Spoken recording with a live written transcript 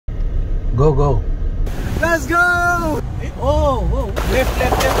Go, go. Let's go! Oh, oh. Left.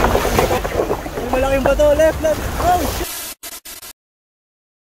 May malaking bato. Left. Oh, shit.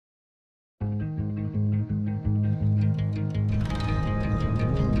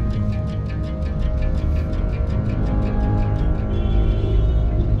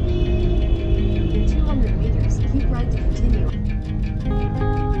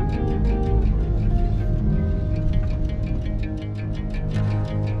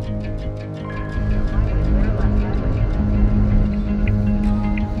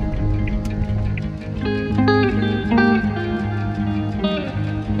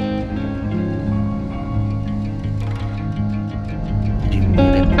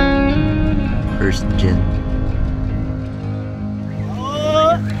 First gen.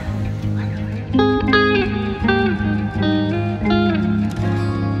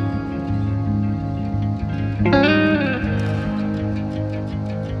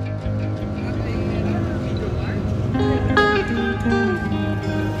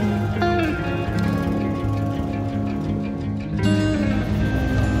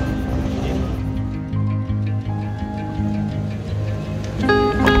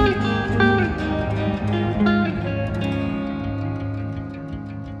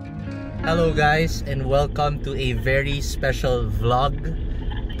 Hello guys, and welcome to a very special vlog.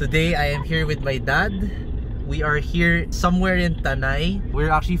 Today I am here with my dad. We are here somewhere in Tanay.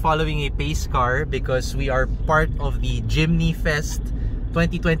 We're actually following a pace car because we are part of the Jimny Fest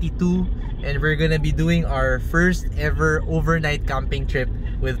 2022, and we're gonna be doing our first ever overnight camping trip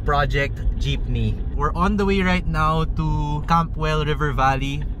with Project Jeepney. We're on the way right now to CampWell River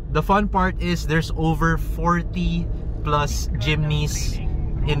Valley. The fun part is there's over 40 plus Jimneys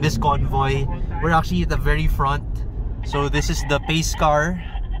in this convoy. We're actually at the very front. So this is the pace car,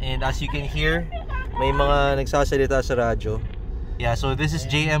 and as you can hear, may mga nagsasalita sa radyo. Yeah, so this is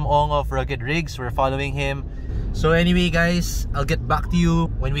JM Ong of Rugged Rigs. We're following him. So anyway guys, I'll get back to you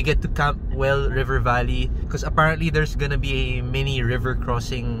when we get to CampWell River Valley, because apparently there's gonna be a mini river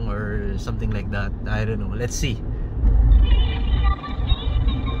crossing or something like that. I don't know. Let's see.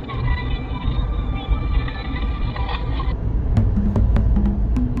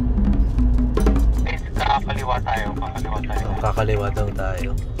 Kakaliwa daw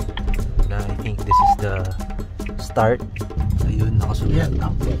tayo. Na I think this is the start. Ayun, nakasulat.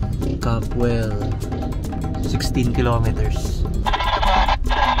 CampWell. 16 kilometers.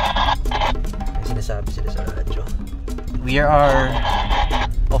 Sinasabi sila sa radyo. We are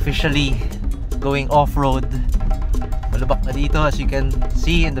officially going off-road. Malubak na dito, as you can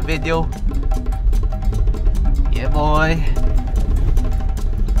see in the video. Yeah boy.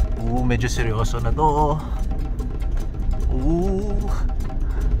 Medyo seryoso na to.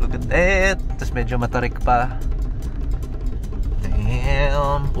 Look at that. Tapos medyo matarik pa.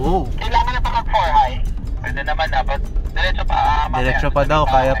 Damn. Kailangan na pa mag-4 high. Pwede naman na, but diretso pa. Diretso pa daw,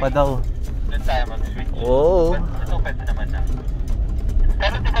 kaya pa daw. Doon tayo mag-switch. So pwede naman na.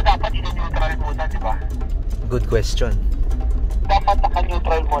 Pero di ba dapat i-neutral muna, di ba? Good question. Dapat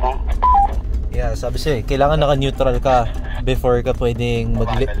naka-neutral muna. Yeah, sabi siya, kailangan naka-neutral ka before ka pwedeng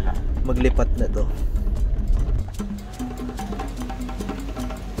maglipat na to.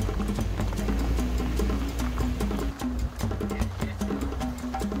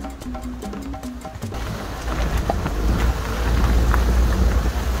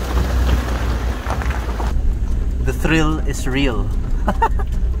 The thrill is real.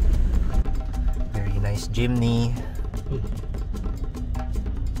 Very nice Jimny.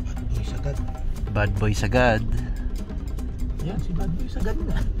 Bad boy sagad. Yan, si Bad Boy sagad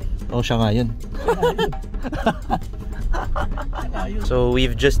na. Oh, siya nga yun. So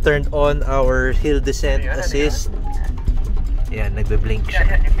we've just turned on our hill descent assist. Yan, nagbe-blink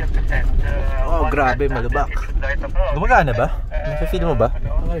siya. Oh, grabe, malubak. Gumagana ba? Nasa-feel mo ba?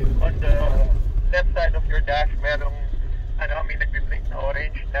 On the left side of your dash, merong may nagbe-blink na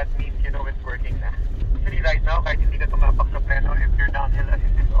orange. That means you know it's working na. Actually right now, kahit hindi ka tumapak sa pleno, if your downhill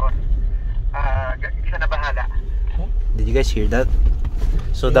assist is on, siya na bahala. Did you guys hear that?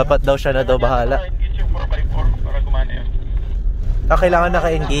 So dapat daw siya na daw bahala. Engage yung 4x4 para gumana yun. Kailangan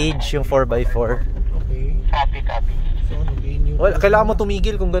naka-engage yung 4x4. Okay. Copy. So nag-neutral. Well, kailangan mo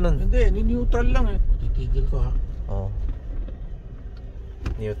tumigil kung ganun. Hindi, ni-neutral lang eh. Titigil ko ha. Oh.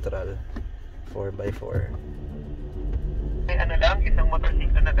 Neutral. 4x4. May lang, isang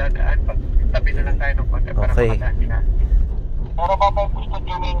motorsiklo na dadaan. Tabi na lang tayo ng konti para makadaan siya. Pero babay gusto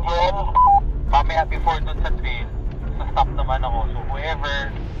Jimmy Angel, mamaya before dun sa trail, sa stop naman ako. So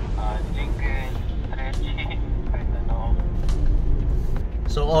whoever, Lincoln, Reggie, kahit ano.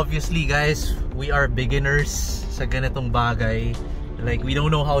 So obviously guys, we are beginners sa ganitong bagay. Like, we don't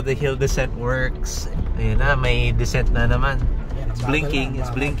know how the hill descent works. Ayun na, may descent na naman. It's blinking,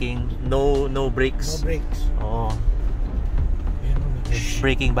 it's blinking. No brakes. No brakes. Oh. It's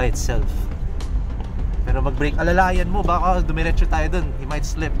braking by itself. Pero mag-brake, alalayan mo, baka dumiretso tayo dun. He might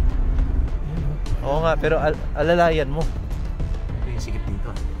slip. Oo nga, pero alalayan mo. Ito yung sikip dito.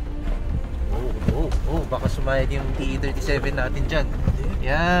 Oh, baka sumayad yung TE37 natin dyan.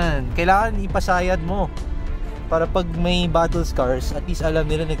 Yan, kailangan ipasayad mo. Para pag may battle scars, at least alam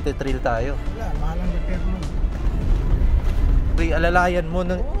nila nagte-trail tayo. Wala, mahal ang repair mo. Okay, alalayan mo.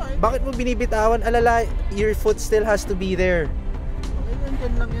 Bakit mo binibitawan? Your foot still has to be there. Okay,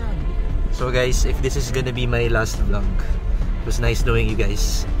 nandyan lang yan. So guys, if this is gonna be my last vlog, it was nice knowing you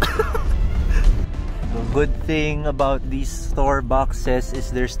guys. The good thing about these store boxes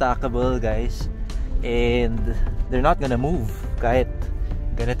is they're stackable, guys. And they're not gonna move kahit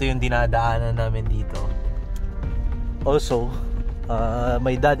ganito yung dinadaanan namin dito. Also,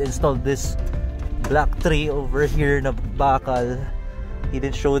 my dad installed this black tray over here na bakal. He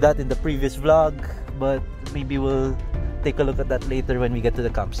didn't show that in the previous vlog, but maybe we'll take a look at that later when we get to the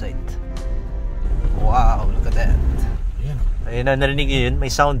campsite. Wow, look at that. Ayun na, narinig yun,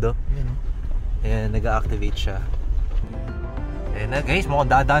 may sound oh. Ayan, nag-activate siya. Ayan na guys, mukhang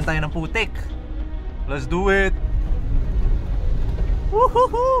dadaan tayo ng putik. Let's do it!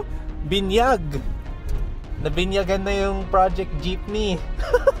 Woohoo! Binyag! Nabinyagan na yung Project Jeepney.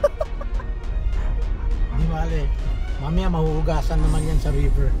 Di mali. Mamaya mahuhugasan naman yan sa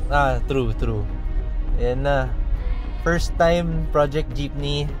river. Ah, true. Ayan na. First time Project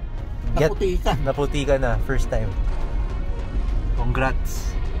Jeepney. Naputi ka na. First time.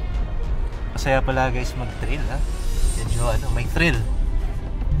 Congrats. Masaya pala guys mag-trail ha. Medyo may thrill.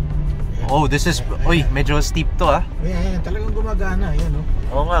 Oh, this is, medyo steep to ah. Ayan, talagang gumagana, ayan oh.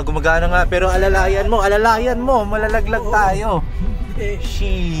 Oo nga, gumagana nga, pero alalayan mo, malalaglag tayo.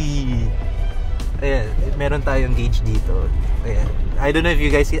 Shee. Ayan, meron tayong gauge dito. Ayan. I don't know if you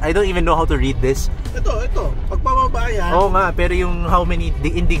guys, I don't even know how to read this. Ito, pagpababa yan. Oo nga, pero yung how many,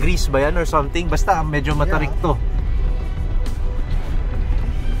 in degrees ba yan or something? Basta medyo matarik to.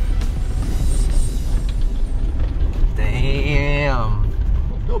 Damn.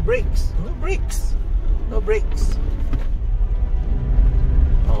 No brakes.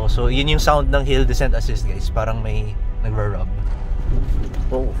 Oh, so yun yung sound ng hill descent assist guys. Parang may nagro-rub.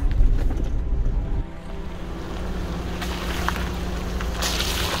 Oh.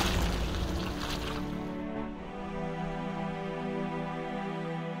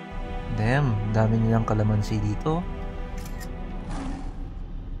 Damn, dami nilang kalamansi dito.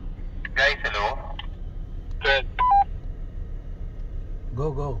 Guys, hello? Good.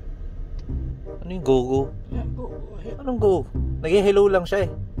 Go. Ano yung go? Ayan, go. Ahead. Anong go? Nag-hello lang siya eh.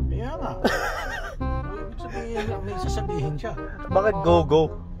 Kaya nga. Ibig sabihin lang, may sasabihin siya. Bakit go?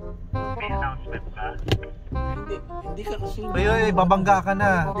 May announcement ka? Hindi ka kasi... Ay, babangga ka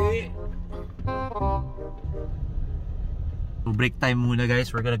na. Hindi. Break time muna guys.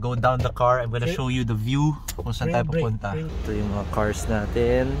 We're gonna go down the car. I'm gonna show you the view kung saan tayo pupunta. Ito yung mga cars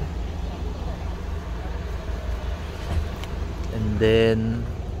natin. And then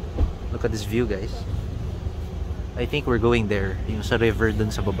look at this view guys. I think we're going there. Yung sa river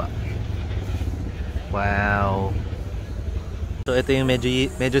dun sa baba. Wow. So ito yung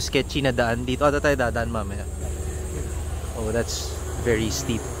medyo sketchy na daan. Dito ata tayo dadaan mamaya. Oh, that's very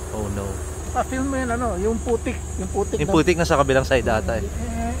steep. Oh no. Film mo yan yung putik. Yung putik na sa kabilang side ata eh.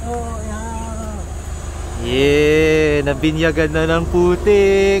 Oh, yeah, nabinyagan na ng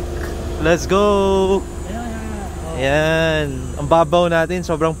putik. Let's go. Ayan. Ang babaw natin.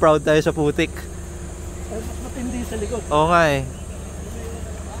 Sobrang proud tayo sa putik. Matindi sa likod. Oo nga eh.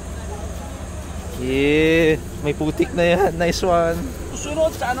 Yeah. May putik na yan. Nice one.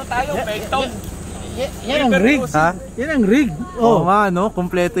 Susunod sa tayo? Pegton. Yan ang rig. Ha? Yan ang rig. Oo nga no.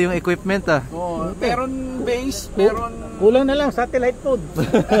 Kompleto yung equipment ah. Meron base, meron... Kulang na lang satellite mode.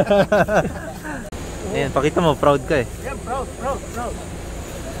 Ayan. Pakita mo. Proud ka eh. Yeah, proud.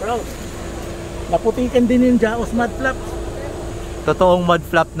 Naputikan din yung Jaos mud flap. Totoong mud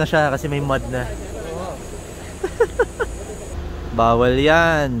flap na siya kasi may mud na. Bawal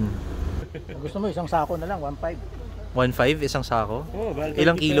yan. Gusto mo isang sako na lang, 1.5. 1.5 isang sako?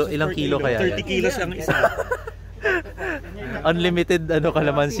 Ilang kilo kaya? 30 kilos ang isa. Unlimited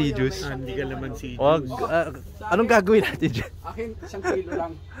kalamansi juice. Hindi kalamansi juice. Wag, anong gagawin natin dyan? Akin, 1 kilo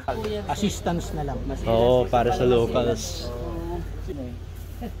lang. Assistance na lang. Oo, para sa locals.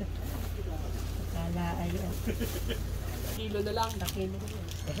 Kilo na lang. Kasi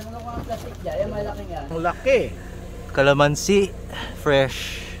mga plastic dyan, yung malaki nga. Ang laki. Kalamansi,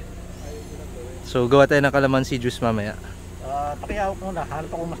 fresh. So gawa tayo ng kalamansi juice mamaya. Pakihawak muna,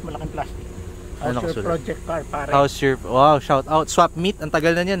 hanap ako mas malaking plastic. Ano How's your project car, pare? How's your... Wow, shout out. Swap meet. Ang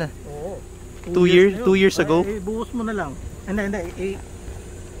tagal na niyan ah. Oo. 2 years ago. Buhos mo na lang. Hindi.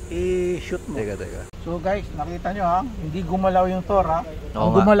 I-shoot mo. Teka. So guys, nakita nyo ha, hindi gumalaw yung Thor ha.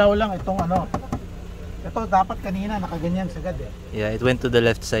 Oo Ang gumalaw lang itong ano. Ito dapat kanina nakaganyan sagad eh. Yeah, it went to the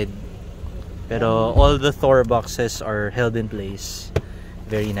left side. Pero all the Thor boxes are held in place.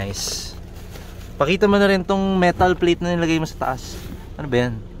 Very nice. Pakita mo na rin tong metal plate na nilagay mo sa taas. Ano ba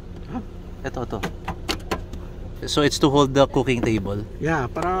yan? Ito. So it's to hold the cooking table. Yeah,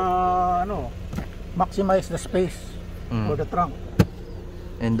 para ano, maximize the space for the trunk.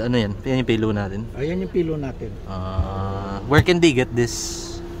 And ano yan? Yan yung pilo natin. Ayan yung pilo natin. Where can they get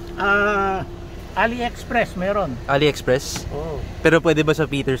this? AliExpress meron. AliExpress? Oo. Pero pwede ba sa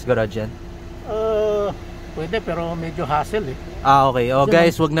Peter's Garage yan? Pwede pero medyo hassle eh. Okay. Oh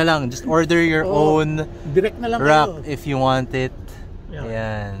guys, wag na lang. Just order your own direct na lang rack kayo. if you want it. Yeah.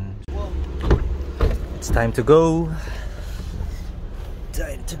 Ayan. It's time to go.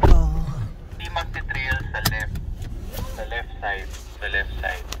 Time to go. Hindi magti-trail sa left. Sa left side.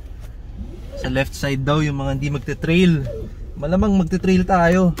 Sa left side daw yung mga hindi magte-trail. Malamang magte-trail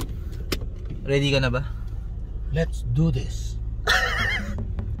tayo. Ready ka na ba? Let's do this.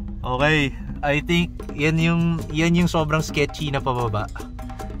 Okay, I think yan yung sobrang sketchy na pababa.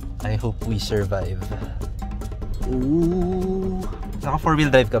 I hope we survive. Ooh. Naka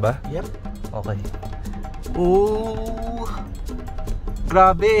 4-wheel drive ka ba? Yep. Okay. Ooh.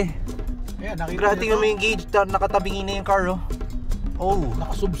 Grabe. Ayan, nakita Grabe nyo yung may gauge, nakatabingin na yung car oh. Oh.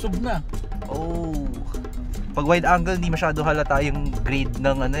 Nakasubsob na. Oh. Pag wide angle hindi masyado halata yung grade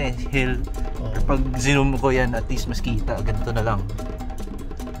ng ano eh, hill. Pag zoom ko yan at least mas kita. Ganito na lang.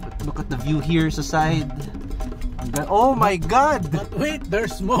 Look at the view here sa side. Oh my God! But wait,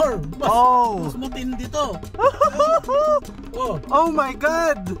 there's more. Mas matindi to. Oh my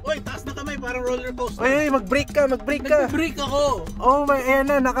God! Oy, taas na kamay, parang roller coaster. Oy, mag-brake ka. Nag-brake ako. Oh my, ayan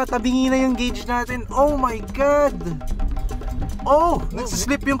na, nakatabingi na yung gauge natin. Oh my God! Oh,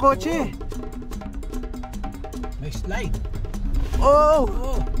 nagsislip yung kotse. May slide. Oh!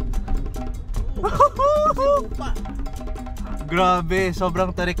 Pa. Grabe,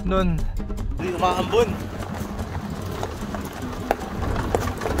 sobrang tarik nun. Umaambon.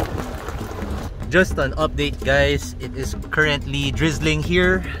 Just an update guys, it is currently drizzling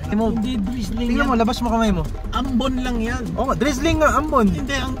here. Hindi drizzling Tingnan yan. mo, labas mo kamay mo. Ambon lang yan. Oh, drizzling nga, ambon.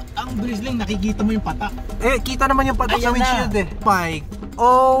 Hindi, ang drizzling, nakikita mo yung patak. Eh, kita naman yung patak sa Ayan windshield na. eh.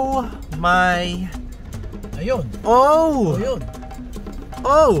 Oh my. Ayun. Oh! Ayun.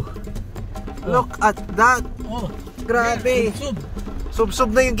 Oh! Look at that. Oh. Grabe.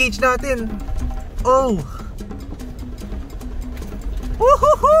 Sub-sub na yung gauge natin. Oh!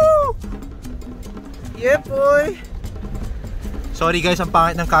 Woohoo! Yeah boy! Sorry guys, ang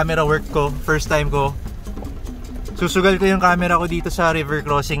pangit ng camera work ko. First time ko. Susugal ko yung camera ko dito sa river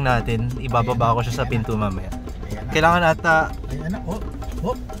crossing natin. Ibababa ko siya sa pinto mamaya. Kailangan ata... Ayan na.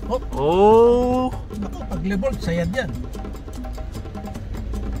 Hop. Oh! Naku, pag level, sayad yan.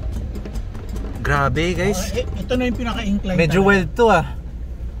 Grabe guys. Ito na yung pinaka-incline. Medyo wild to ah.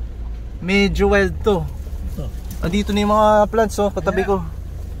 Medyo wild to. Ito. Andito na yung mga plants oh, katabi ko.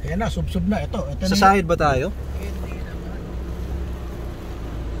 Ayan na, sub-sub na. Ito Sa na sahid ba tayo?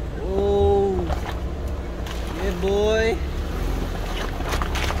 Oh. Yeah boy.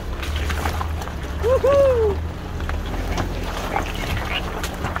 Woohoo!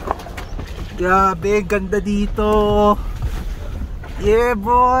 Grabe, ganda dito. Yeah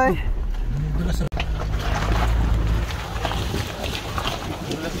boy.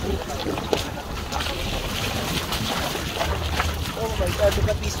 Oh my God, look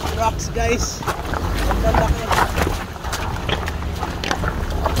at these rocks guys. Ang lalaki.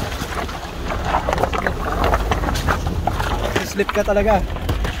 Slip ka talaga.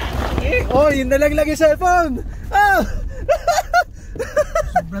 Oh, yun nalaglag yung cellphone. Ah!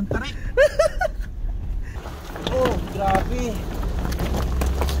 sobrang tarik. Oh, grabe.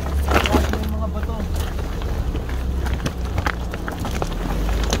 Grabe yung mga bato.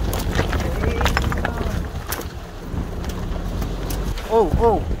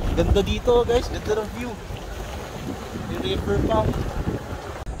 Oh, ganda dito guys, ganda ng view. Yung river pa.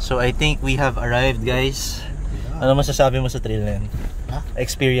 So I think we have arrived guys. Ano masasabi mo sa trail na yun? Ha?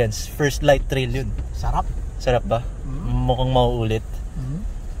 Experience, first light trail yun. Sarap. Sarap ba? Mukhang mauulit.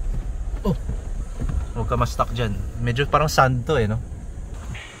 Oh, Huwag ka ma-stuck dyan. Medyo parang sand to eh, no?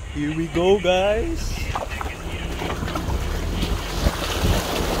 Here we go guys.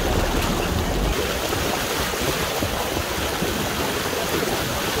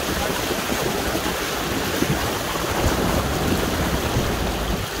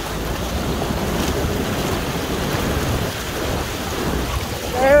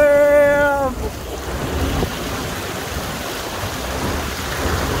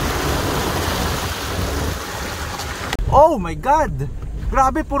 Oh my God!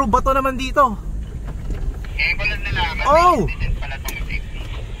 Grabe, puro bato naman dito. Eh, ko lang nalaman. Oh! May pala tong safety.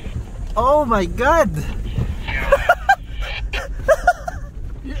 Oh my God!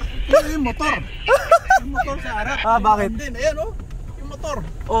 Yung motor. Yung motor sa harap. Bakit? Din. Ayan oh. Yung motor.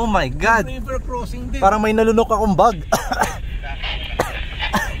 Oh my God! River crossing din. Parang may nalunok akong bag.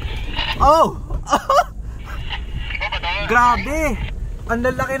 Oh! Grabe! Ang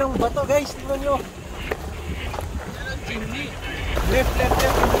lalaki ng bato guys, tingnan nyo. Yan ang Jimny. Left.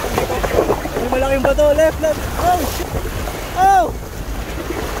 May malaking bato. Left. Oh shit. Oh!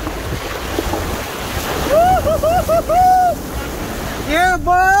 Yeah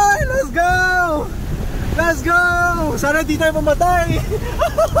boy! Let's go! Let's go! Sana di tayo mamatay!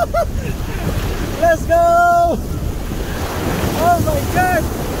 Let's go! Oh my God!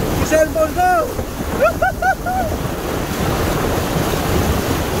 Yung cellphone ko!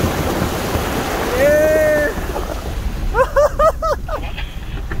 Yeah!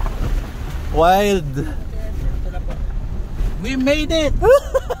 Wild! We made it!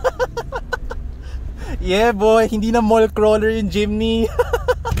 Yeah boy! Hindi na mall crawler yung Jimny!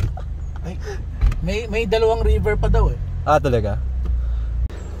 May dalawang river pa daw eh. Talaga?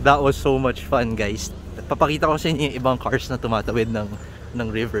 That was so much fun guys. Papakita ko sa inyo yung ibang cars na tumatawid ng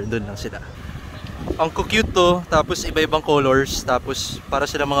river. Doon lang sila. Ang cute to, tapos iba-ibang colors, tapos para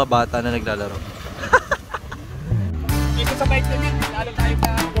sila mga bata na naglalaro. Dito sa bike namin, lalo tayo